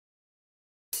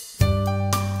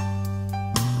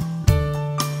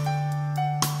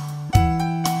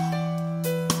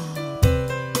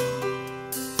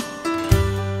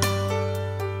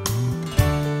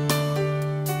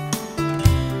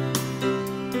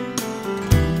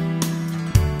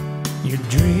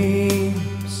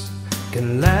Dreams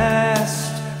can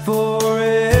last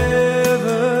forever,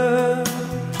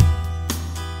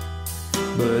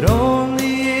 but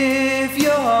only if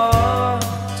your heart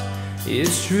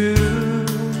is true.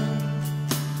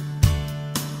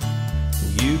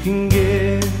 You can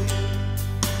give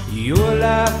your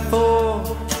life for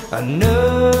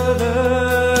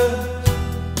another.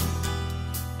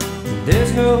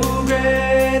 There's no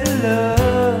greater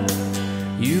love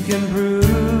you can prove.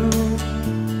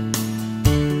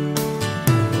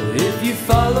 If you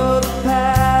follow the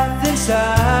path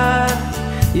inside,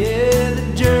 yeah, the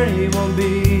journey won't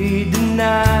be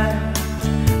denied.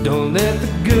 Don't let the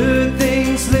good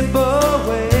things slip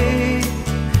away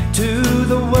to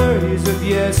the worries of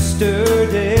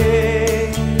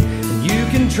yesterday. You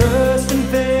can trust in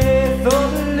faith or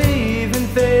believe in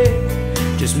faith.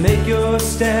 Just make your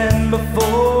stand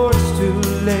before it's too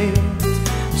late.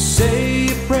 Say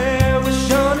a prayer,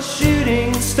 wish on a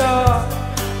shooting star.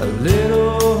 A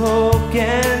little hope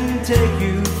can take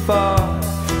you far.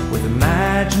 With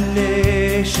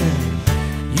imagination,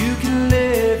 you can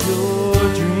live your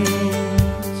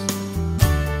dreams.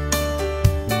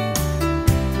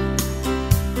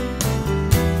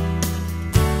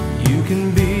 You can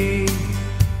be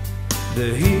the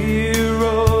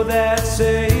hero that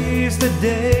saves the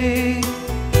day,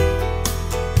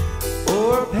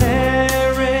 or a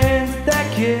parent that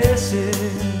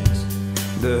kisses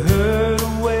the hurt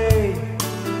away.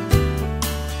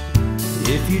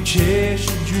 If you chase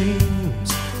your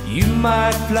dreams, you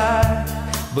might fly,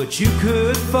 but you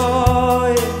could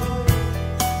fall.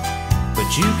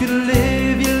 But you could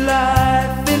live your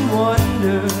life in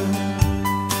wonder,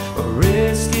 or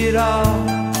risk it all.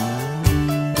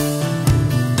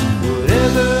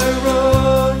 Whatever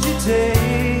road you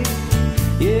take,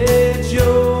 yeah, it's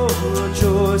your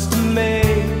choice to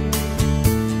make.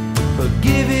 But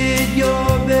give it your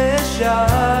best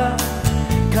shot,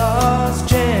 'cause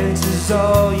chance is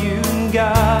all you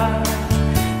got.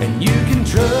 And you can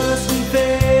trust in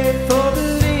faith or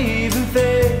believe in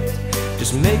faith.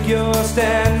 Just make your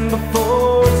stand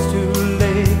before